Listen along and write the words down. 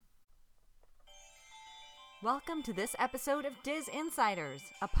Welcome to this episode of Diz Insiders,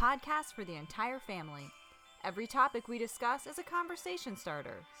 a podcast for the entire family. Every topic we discuss is a conversation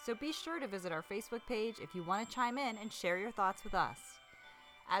starter, so be sure to visit our Facebook page if you want to chime in and share your thoughts with us.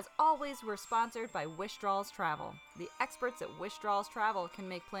 As always, we're sponsored by Wishdraws Travel. The experts at Wishdraws Travel can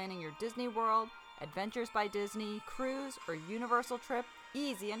make planning your Disney World, Adventures by Disney, cruise, or Universal trip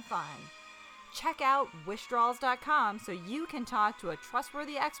easy and fun. Check out wishdraws.com so you can talk to a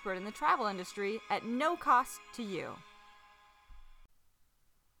trustworthy expert in the travel industry at no cost to you.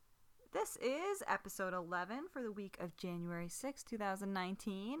 This is episode 11 for the week of January 6,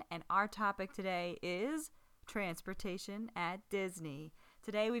 2019, and our topic today is transportation at Disney.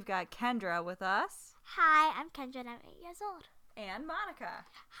 Today we've got Kendra with us. Hi, I'm Kendra and I'm 8 years old. And Monica.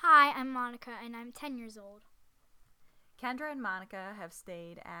 Hi, I'm Monica and I'm 10 years old. Kendra and Monica have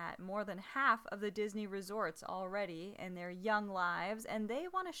stayed at more than half of the Disney resorts already in their young lives, and they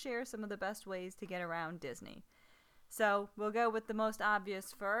want to share some of the best ways to get around Disney. So we'll go with the most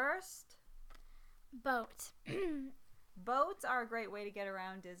obvious first. Boat. Boats are a great way to get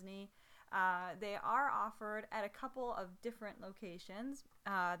around Disney. They are offered at a couple of different locations.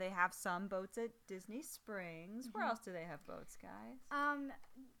 They have some boats at Disney Springs. Where else do they have boats, guys?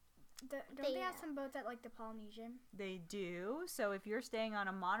 Don't they have some boats at like the Polynesian? They do. So if you're staying on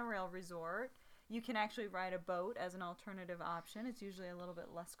a monorail resort, you can actually ride a boat as an alternative option. It's usually a little bit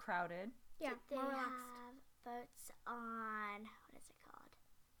less crowded. Yeah, They more have relaxed. boats on, what is it called?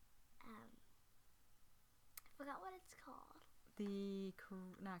 I forgot what it's called.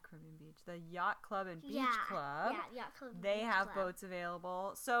 Not Caribbean Beach, the Yacht Club and Beach Club. Yeah, Yacht Club. and They Beach have Club. boats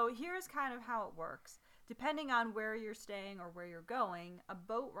available. So here's kind of how it works. Depending on where you're staying or where you're going, a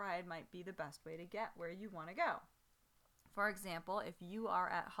boat ride might be the best way to get where you want to go. For example, if you are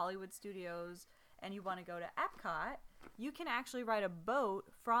at Hollywood Studios and you want to go to Epcot, you can actually ride a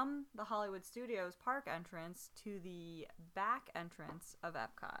boat from the Hollywood Studios park entrance to the back entrance of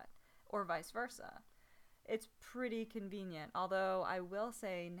Epcot, or vice versa. It's pretty convenient, although I will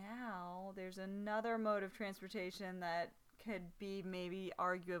say now there's another mode of transportation that could be maybe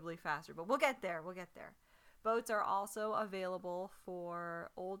arguably faster, but we'll get there. Boats are also available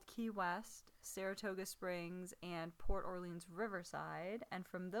for Old Key West, Saratoga Springs, and Port Orleans Riverside, and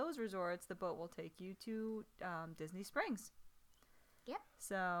from those resorts, the boat will take you to Disney Springs. Yep.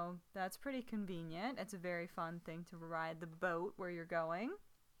 So that's pretty convenient. It's a very fun thing to ride the boat where you're going.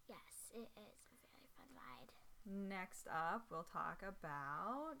 Yes, it is a very fun ride. Next up, we'll talk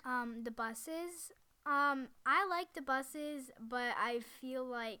about... The buses. I like the buses, but I feel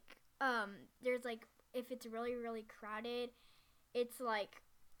like there's like, if it's really really crowded, it's like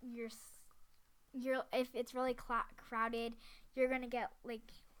you're if it's really crowded, you're gonna get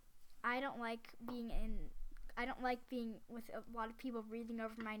like, I don't like being with a lot of people breathing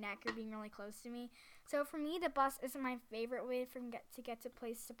over my neck or being really close to me. So for me, the bus isn't my favorite way to get to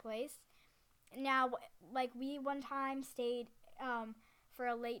place to place. Now, like, we one time stayed for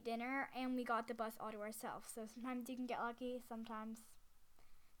a late dinner and we got the bus all to ourselves. So sometimes you can get lucky, sometimes.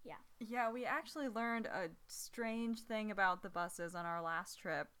 Yeah, we actually learned a strange thing about the buses on our last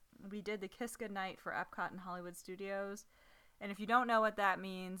trip. We did the Kiss Goodnight for Epcot and Hollywood Studios. And if you don't know what that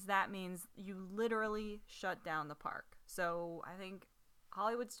means you literally shut down the park. So I think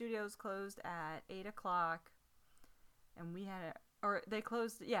Hollywood Studios closed at 8 o'clock. And they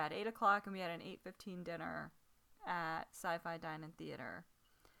closed, at 8 o'clock, and we had an 8:15 dinner at Sci-Fi Dine-In Theater.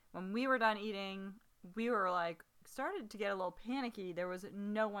 When we were done eating, we were like, started to get a little panicky. There was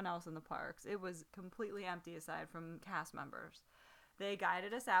no one else in the parks. It was completely empty aside from cast members. They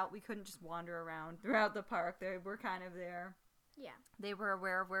guided us out. We couldn't just wander around throughout the park. They were kind of there. Yeah. They were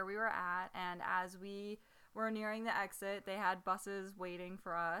aware of where we were at, and as we were nearing the exit, they had buses waiting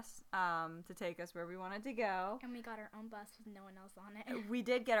for us to take us where we wanted to go. And we got our own bus with no one else on it. We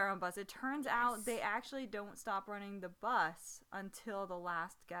did get our own bus. It turns out they actually don't stop running the bus until the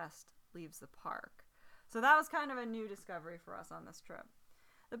last guest leaves the park. So that was kind of a new discovery for us on this trip.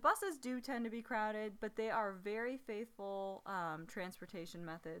 The buses do tend to be crowded, but they are very faithful transportation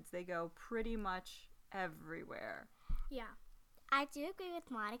methods. They go pretty much everywhere. Yeah. I do agree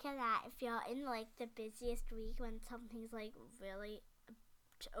with Monica that if you're in like the busiest week when something's like really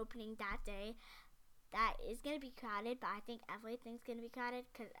opening that day, that is going to be crowded, but I think everything's going to be crowded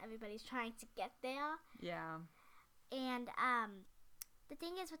because everybody's trying to get there. Yeah. And the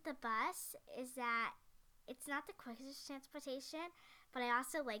thing is with the bus is that it's not the quickest transportation, but I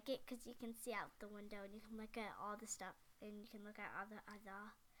also like it because you can see out the window and you can look at all the stuff and you can look at all the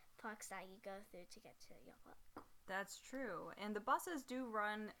other parks that you go through to get to your park. That's true. And the buses do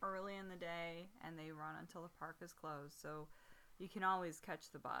run early in the day and they run until the park is closed. So you can always catch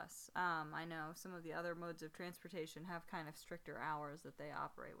the bus. I know some of the other modes of transportation have kind of stricter hours that they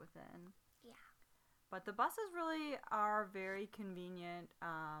operate within. Yeah. But the buses really are very convenient.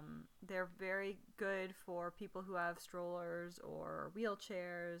 They're very good for people who have strollers or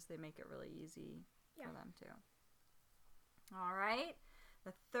wheelchairs. They make it really easy for them too. All right.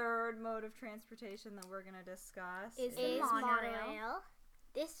 The third mode of transportation that we're going to discuss is monorail.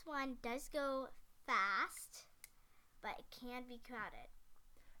 This one does go fast, but it can be crowded.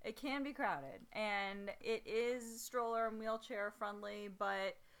 It can be crowded, and it is stroller and wheelchair friendly,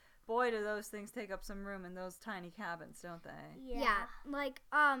 but boy, do those things take up some room in those tiny cabins, don't they? Yeah. Like,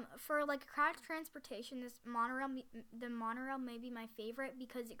 for like crowded transportation, the monorail may be my favorite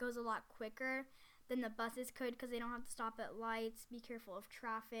because it goes a lot quicker than the buses could because they don't have to stop at lights, be careful of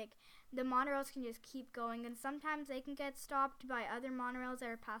traffic. The monorails can just keep going, and sometimes they can get stopped by other monorails that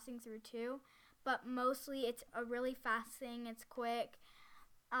are passing through too, but mostly it's a really fast thing. It's quick.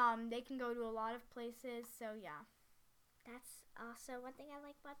 They can go to a lot of places, so yeah. That's also one thing I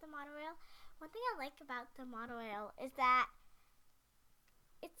like about the monorail. One thing I like about the monorail is that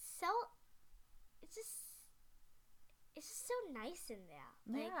it's just so nice in there.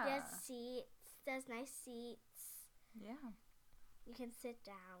 Like, there's nice seats. Yeah. You can sit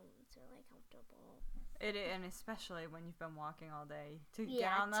down. It's really comfortable. And especially when you've been walking all day to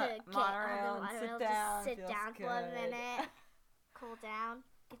get on the monorail and sit down. Just sit down for a minute, cool down,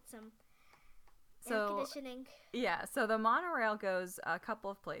 get some air conditioning. Yeah, so the monorail goes a couple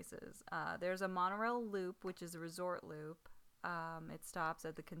of places. There's a monorail loop, which is a resort loop. It stops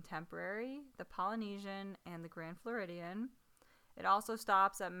at the Contemporary, the Polynesian, and the Grand Floridian. It also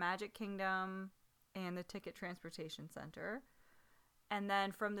stops at Magic Kingdom and the Ticket Transportation Center. And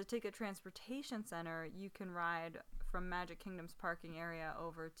then from the Ticket Transportation Center, you can ride from Magic Kingdom's parking area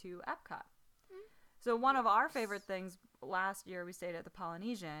over to Epcot. So one of our favorite things, last year we stayed at the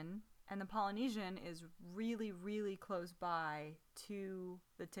Polynesian, and the Polynesian is really, really close by to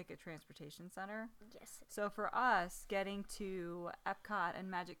the Ticket Transportation Center. Yes. So for us, getting to Epcot and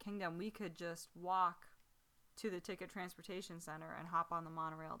Magic Kingdom, we could just walk to the Ticket Transportation Center and hop on the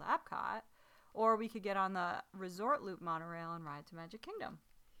monorail to Epcot, or we could get on the Resort Loop monorail and ride to Magic Kingdom.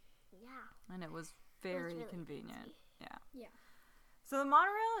 Yeah. And it was very really convenient. easy. Yeah. So the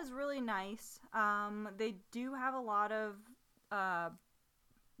monorail is really nice. They do have a lot of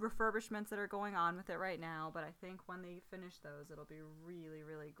refurbishments that are going on with it right now, but I think when they finish those, it'll be really,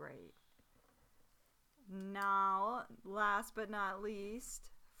 really great. Now, last but not least,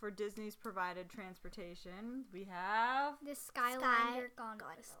 for Disney's provided transportation, we have the Skyliner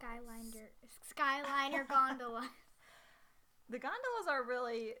gondola. Skyliner gondola. The gondolas are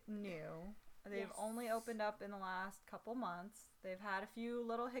really new. They've only opened up in the last couple months. They've had a few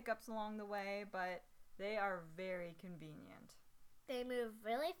little hiccups along the way, but they are very convenient. They move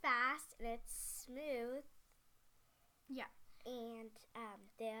really fast, and it's smooth. Yeah. And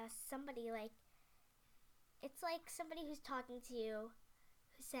there's somebody, like, it's like somebody who's talking to you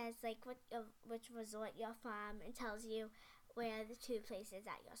who says, like, which resort you're from and tells you where the two places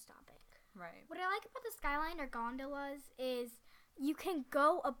that you're stopping. Right. What I like about the Skyliner gondolas is you can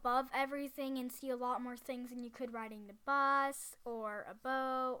go above everything and see a lot more things than you could riding the bus or a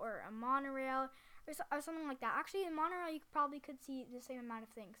boat or a monorail or something like that. Actually, in monorail, you probably could see the same amount of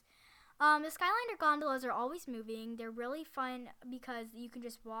things. The Skyliner gondolas are always moving. They're really fun because you can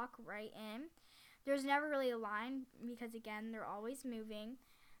just walk right in. There's never really a line because, again, they're always moving.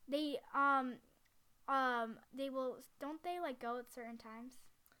 They will, don't they, like, go at certain times?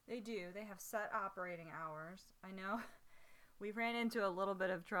 They do. They have set operating hours. I know we ran into a little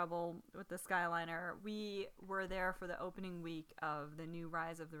bit of trouble with the Skyliner. We were there for the opening week of the new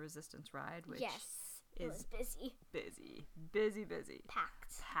Rise of the Resistance ride, which it was busy.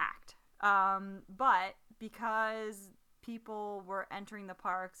 Packed. But because people were entering the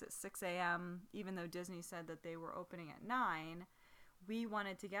parks at 6 a.m., even though Disney said that they were opening at 9, we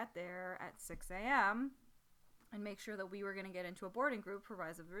wanted to get there at 6 a.m. and make sure that we were going to get into a boarding group for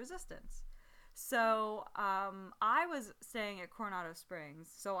Rise of the Resistance. So I was staying at Coronado Springs,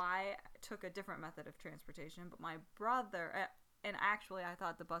 so I took a different method of transportation, but my brother, and actually I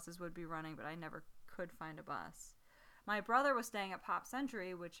thought the buses would be running, but I never could find a bus. My brother was staying at Pop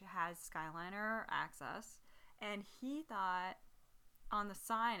Century, which has Skyliner access, and he thought on the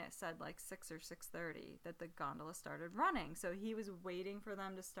sign it said like 6 or 6:30 that the gondola started running, so he was waiting for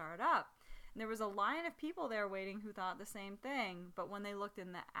them to start up. And there was a line of people there waiting who thought the same thing, but when they looked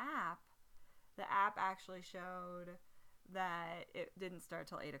in the app actually showed that it didn't start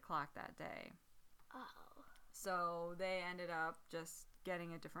till 8 o'clock that day. Oh. So they ended up just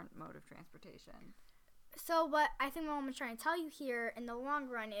getting a different mode of transportation. So what I think what I'm trying to tell you here in the long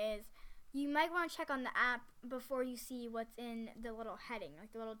run is you might want to check on the app before you see what's in the little heading,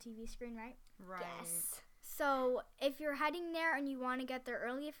 like the little TV screen, right? Right. Yes. So if you're heading there and you want to get there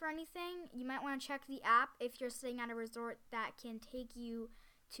early for anything, you might want to check the app if you're staying at a resort that can take you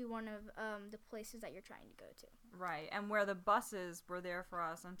to one of the places that you're trying to go to. Right. And where the buses were there for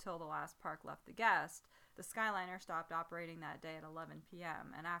us until the last park left the guest, the Skyliner stopped operating that day at 11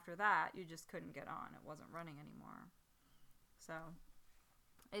 p.m. And after that, you just couldn't get on. It wasn't running anymore. So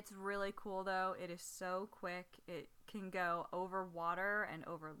it's really cool, though. It is so quick. It can go over water and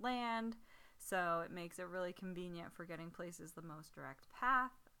over land. So it makes it really convenient for getting places the most direct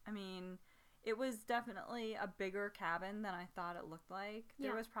path. I mean, it was definitely a bigger cabin than I thought it looked like. Yeah.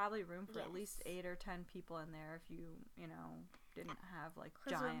 There was probably room for at Yes. least 8 or 10 people in there if you didn't have like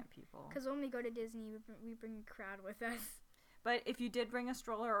 'Cause giant people. Because when we go to Disney, we bring a crowd with us. But if you did bring a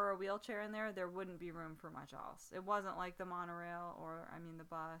stroller or a wheelchair in there wouldn't be room for much else. It wasn't like the monorail or, the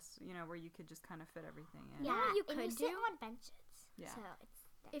bus, where you could just kind of fit everything in. Yeah. what you and could you sit do? on benches. Yeah. So it's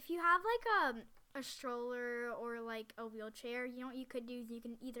If you have like a stroller or like a wheelchair, you know what you could do is you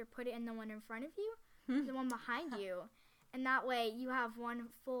can either put it in the one in front of you, the one behind you, and that way you have one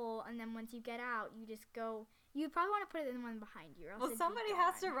full, and then once you get out, you just go. You'd probably want to put it in the one behind you. Or else Well, it'd be somebody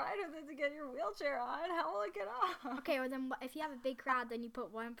has to gone. ride with it to get your wheelchair on. How will it get off? Okay, well then if you have a big crowd, then you put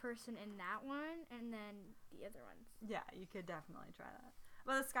one person in that one, and then the other ones. Yeah, you could definitely try that.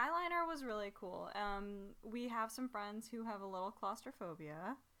 But the Skyliner was really cool. We have some friends who have a little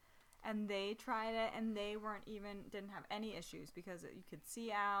claustrophobia, and they tried it, and they didn't have any issues because you could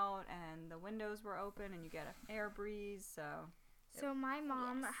see out, and the windows were open, and you get an air breeze. So my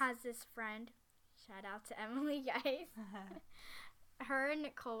mom Yes. has this friend. Shout out to Emily, guys. Her and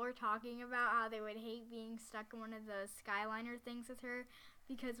Nicole were talking about how they would hate being stuck in one of the Skyliner things with her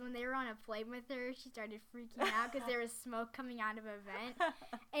because when they were on a plane with her, she started freaking out because there was smoke coming out of a vent,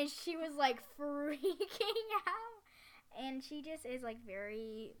 and she was like freaking out. And she just is like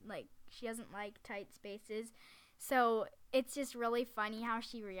very she doesn't like tight spaces, so it's just really funny how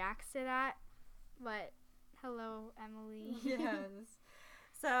she reacts to that. But hello, Emily. Yes.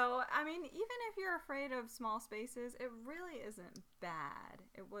 So, even if you're afraid of small spaces, it really isn't bad.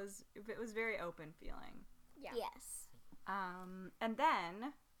 It was very open feeling. Yeah. yes. And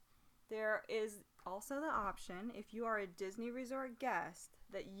then there is also the option, if you are a Disney Resort guest,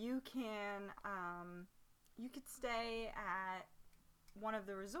 that you can you could stay at one of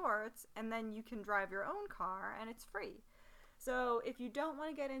the resorts and then you can drive your own car and it's free. So if you don't want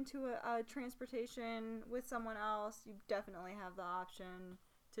to get into a transportation with someone else, you definitely have the option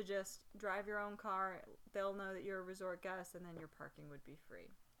to just drive your own car. They'll know that you're a resort guest, and then your parking would be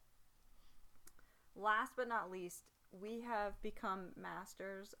free. Last but not least, we have become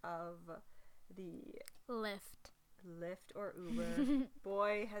masters of the Lyft or Uber.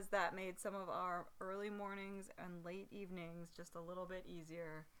 Boy, has that made some of our early mornings and late evenings just a little bit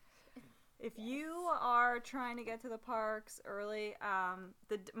easier. If you are trying to get to the parks early,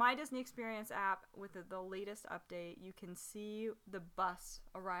 the My Disney Experience app with the latest update, you can see the bus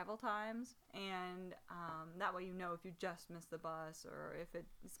arrival times, and that way you know if you just missed the bus or if it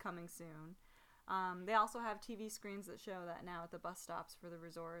is coming soon. They also have TV screens that show that now at the bus stops for the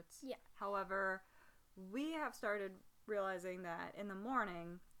resorts. Yeah. However, we have started realizing that in the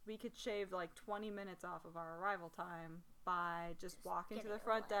morning, we could shave like 20 minutes off of our arrival time by just walking to getting the a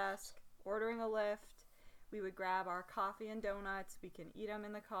front Lyft. desk, ordering a Lyft. We would grab our coffee and donuts. We can eat them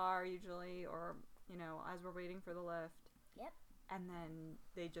in the car usually, or, as we're waiting for the Lyft. Yep. And then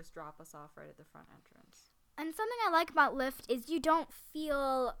they just drop us off right at the front entrance. And something I like about Lyft is you don't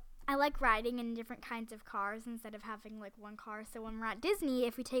feel. I like riding in different kinds of cars instead of having like one car. So when we're at Disney,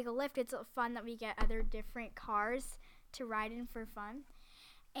 if we take a Lyft, it's fun that we get other different cars to ride in for fun.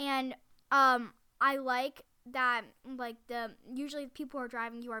 And I like that usually the people who are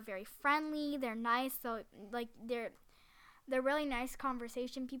driving you are very friendly. They're nice. So they're really nice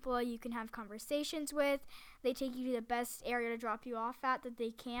conversation people you can have conversations with. They take you to the best area to drop you off at that they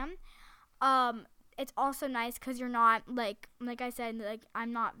can. It's also nice because you're not like I said,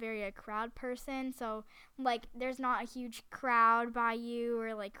 I'm not very a crowd person, so there's not a huge crowd by you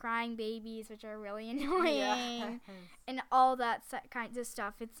or crying babies, which are really annoying, Yes. and all that kinds of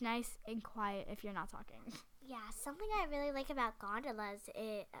stuff. It's nice and quiet if you're not talking. Yeah, something I really like about gondolas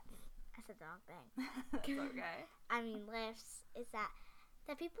is I said the wrong thing. That's okay. Lifts is that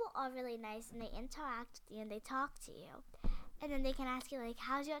the people are really nice and they interact with you and they talk to you. And then they can ask you,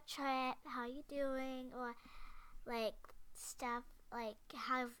 how's your trip? How you doing? Or, stuff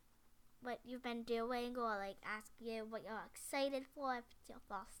what you've been doing. Or, ask you what you're excited for if it's your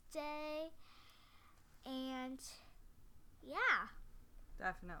first day. And yeah.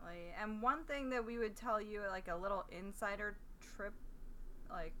 Definitely. And one thing that we would tell you, like a little insider trip,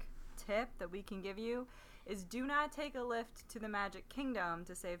 like tip that we can give you, is do not take a lift to the Magic Kingdom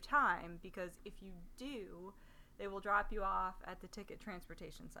to save time, because if you do, they will drop you off at the Ticket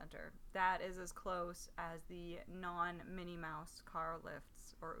Transportation Center. That is as close as the non-Minnie Mouse car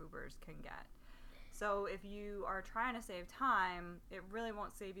lifts or Ubers can get. So if you are trying to save time, it really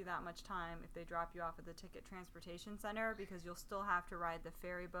won't save you that much time if they drop you off at the Ticket Transportation Center, because you'll still have to ride the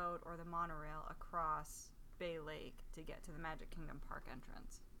ferry boat or the monorail across Bay Lake to get to the Magic Kingdom Park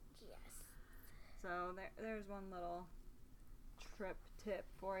entrance. Yes. So there's one little trip tip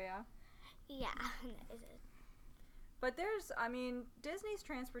for you. Yeah. Is it? But Disney's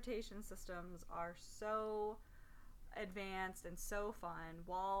transportation systems are so advanced and so fun.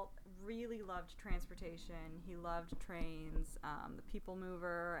 Walt really loved transportation. He loved trains, the People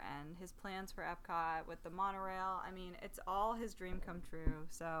Mover, and his plans for Epcot with the monorail. It's all his dream come true.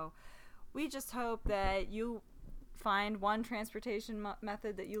 So we just hope that you find one transportation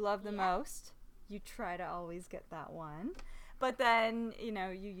method that you love the most. You try to always get that one. But then,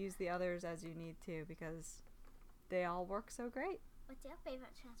 you use the others as you need to, because they all work so great. What's your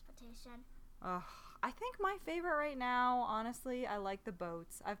favorite transportation? I think my favorite right now, honestly, I like the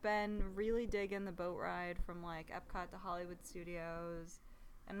boats. I've been really digging the boat ride from like Epcot to Hollywood Studios.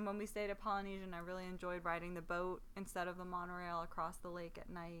 And when we stayed at Polynesian, I really enjoyed riding the boat instead of the monorail across the lake at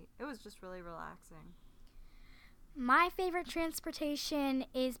night. It was just really relaxing. My favorite transportation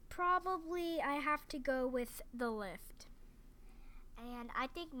is probably, I have to go with the lift. And I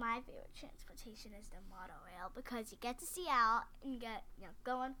think my favorite transportation is the monorail, because you get to see out and you get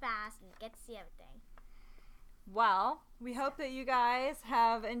going fast and you get to see everything. Well, we hope that you guys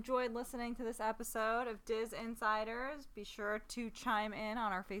have enjoyed listening to this episode of Diz Insiders. Be sure to chime in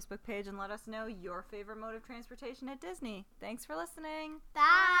on our Facebook page and let us know your favorite mode of transportation at Disney. Thanks for listening.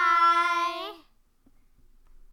 Bye!